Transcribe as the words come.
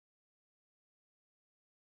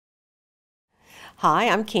Hi,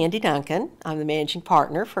 I'm Candy Duncan. I'm the managing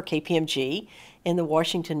partner for KPMG in the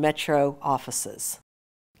Washington Metro offices.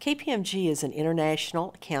 KPMG is an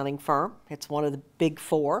international accounting firm. It's one of the big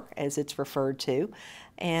four, as it's referred to,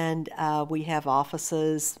 and we have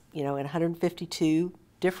offices, in 152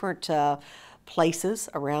 different places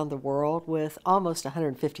around the world with almost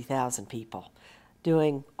 150,000 people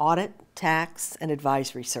doing audit, tax, and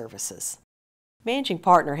advisory services. Managing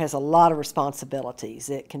partner has a lot of responsibilities.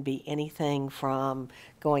 It can be anything from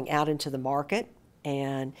going out into the market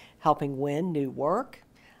and helping win new work.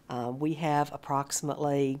 We have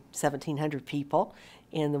approximately 1,700 people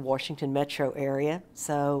in the Washington Metro area,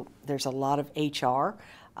 so there's a lot of HR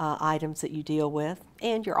items that you deal with,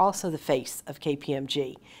 and you're also the face of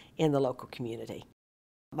KPMG in the local community.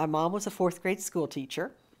 My mom was a fourth grade school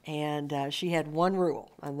teacher, and she had one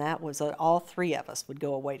rule, and that was that all three of us would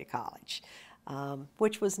go away to college.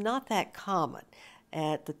 Which was not that common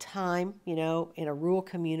at the time. In a rural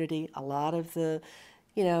community, a lot of the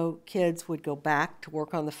kids would go back to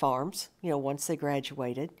work on the farms once they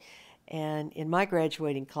graduated. And in my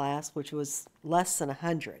graduating class, which was less than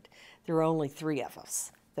 100, there were only 3 of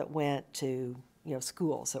us that went to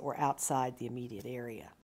schools that were outside the immediate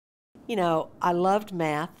area. I loved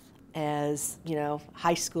math as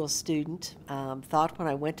high school student. Thought when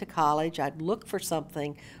I went to college I'd look for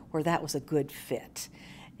something where that was a good fit,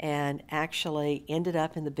 and actually ended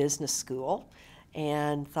up in the business school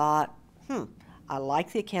and thought, I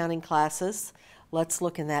like the accounting classes, let's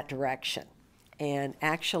look in that direction, and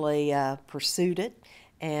actually pursued it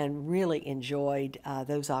and really enjoyed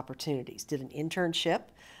those opportunities. Did an internship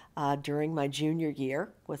during my junior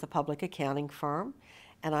year with a public accounting firm,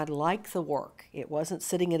 and I liked the work. It wasn't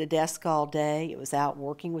sitting at a desk all day. It was out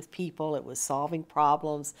working with people. It was solving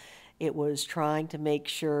problems. It was trying to make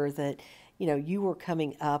sure that you were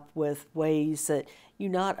coming up with ways that you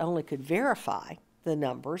not only could verify the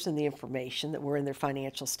numbers and the information that were in their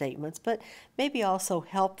financial statements, but maybe also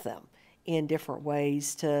help them in different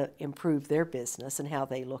ways to improve their business and how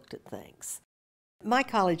they looked at things. My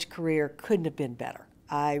college career couldn't have been better.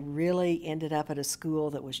 I really ended up at a school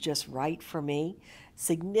that was just right for me,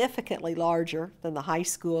 significantly larger than the high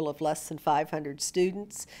school of less than 500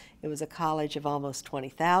 students. It was a college of almost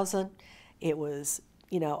 20,000. It was,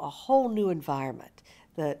 a whole new environment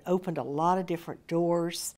that opened a lot of different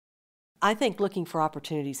doors. I think looking for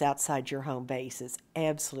opportunities outside your home base is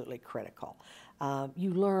absolutely critical.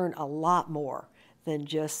 You learn a lot more than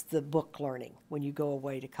just the book learning when you go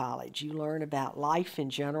away to college. You learn about life in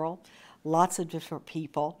general, lots of different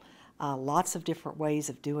people, lots of different ways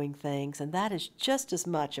of doing things, and that is just as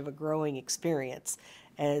much of a growing experience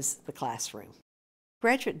as the classroom.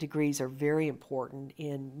 Graduate degrees are very important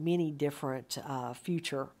in many different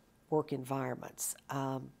future work environments.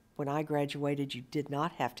 When I graduated, you did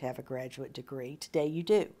not have to have a graduate degree. Today you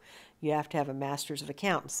do. You have to have a master's of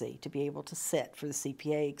accountancy to be able to sit for the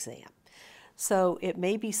CPA exam. So it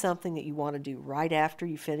may be something that you want to do right after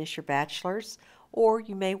you finish your bachelor's, or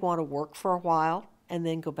you may want to work for a while and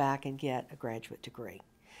then go back and get a graduate degree.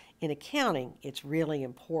 In accounting, it's really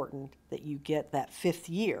important that you get that 5th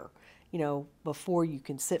year, before you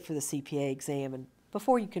can sit for the CPA exam and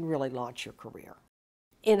before you can really launch your career.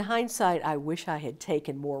 In hindsight, I wish I had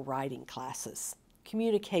taken more writing classes.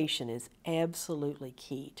 Communication is absolutely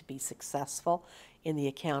key to be successful in the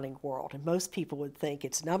accounting world, and most people would think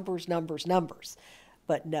it's numbers, numbers, numbers.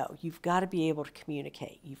 But no, you've got to be able to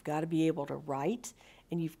communicate. You've got to be able to write,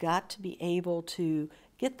 and you've got to be able to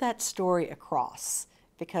get that story across,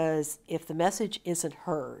 because if the message isn't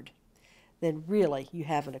heard, then really you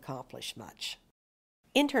haven't accomplished much.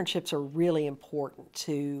 Internships are really important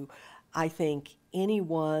to, I think,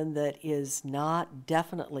 anyone that is not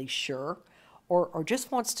definitely sure or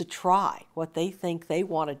just wants to try what they think they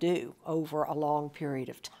want to do over a long period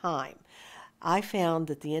of time. I found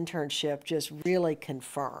that the internship just really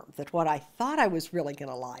confirmed that what I thought I was really going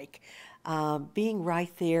to like, being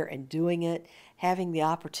right there and doing it, having the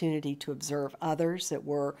opportunity to observe others that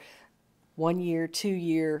were 1 year, 2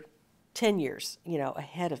 year, 10 years,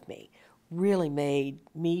 ahead of me, really made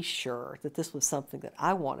me sure that this was something that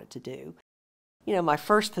I wanted to do. My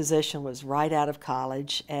first position was right out of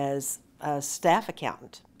college as a staff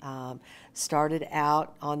accountant. Started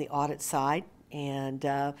out on the audit side and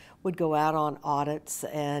would go out on audits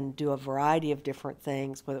and do a variety of different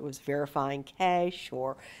things, whether it was verifying cash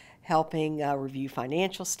or helping review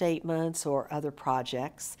financial statements or other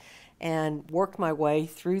projects, and worked my way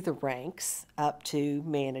through the ranks up to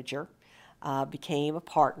manager. Became a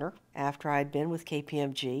partner after I'd been with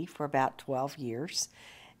KPMG for about 12 years.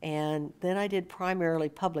 And then I did primarily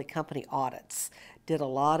public company audits. did a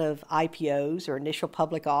lot of IPOs or initial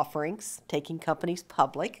public offerings, taking companies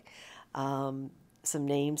public. Some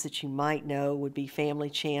names that you might know would be Family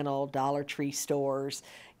Channel, Dollar Tree stores,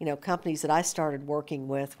 companies that I started working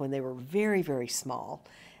with when they were very, very small,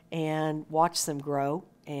 and watched them grow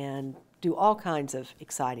and do all kinds of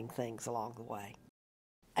exciting things along the way.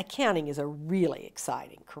 Accounting is a really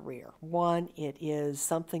exciting career. One, it is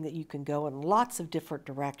something that you can go in lots of different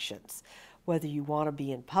directions. Whether you want to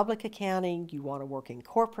be in public accounting, you want to work in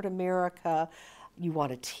corporate America, you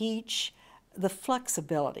want to teach, the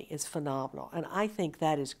flexibility is phenomenal, and I think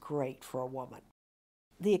that is great for a woman.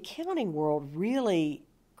 The accounting world really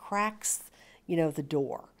cracks, the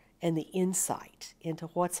door and the insight into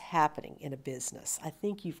what's happening in a business. I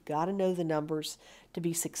think you've got to know the numbers to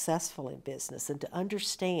be successful in business and to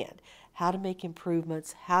understand how to make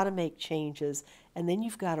improvements, how to make changes, and then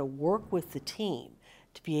you've got to work with the team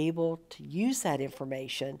to be able to use that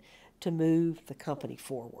information to move the company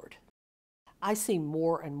forward. I see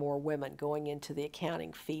more and more women going into the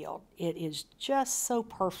accounting field. It is just so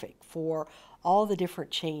perfect for all the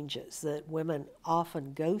different changes that women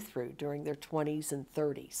often go through during their 20s and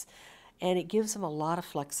 30s, and it gives them a lot of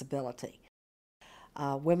flexibility.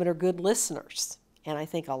 Women are good listeners, and I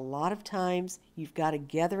think a lot of times you've got to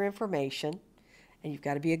gather information and you've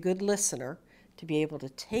got to be a good listener to be able to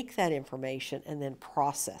take that information and then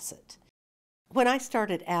process it. When I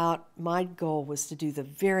started out, my goal was to do the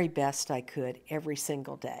very best I could every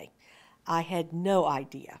single day. I had no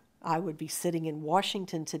idea I would be sitting in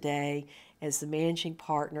Washington today as the managing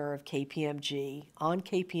partner of KPMG, on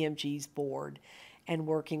KPMG's board, and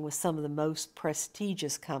working with some of the most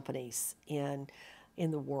prestigious companies in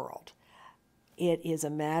the world. It is a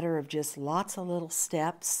matter of just lots of little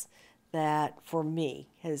steps that, for me,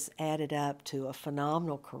 has added up to a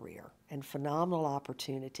phenomenal career and phenomenal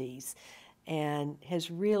opportunities, and has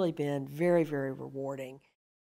really been very, very rewarding.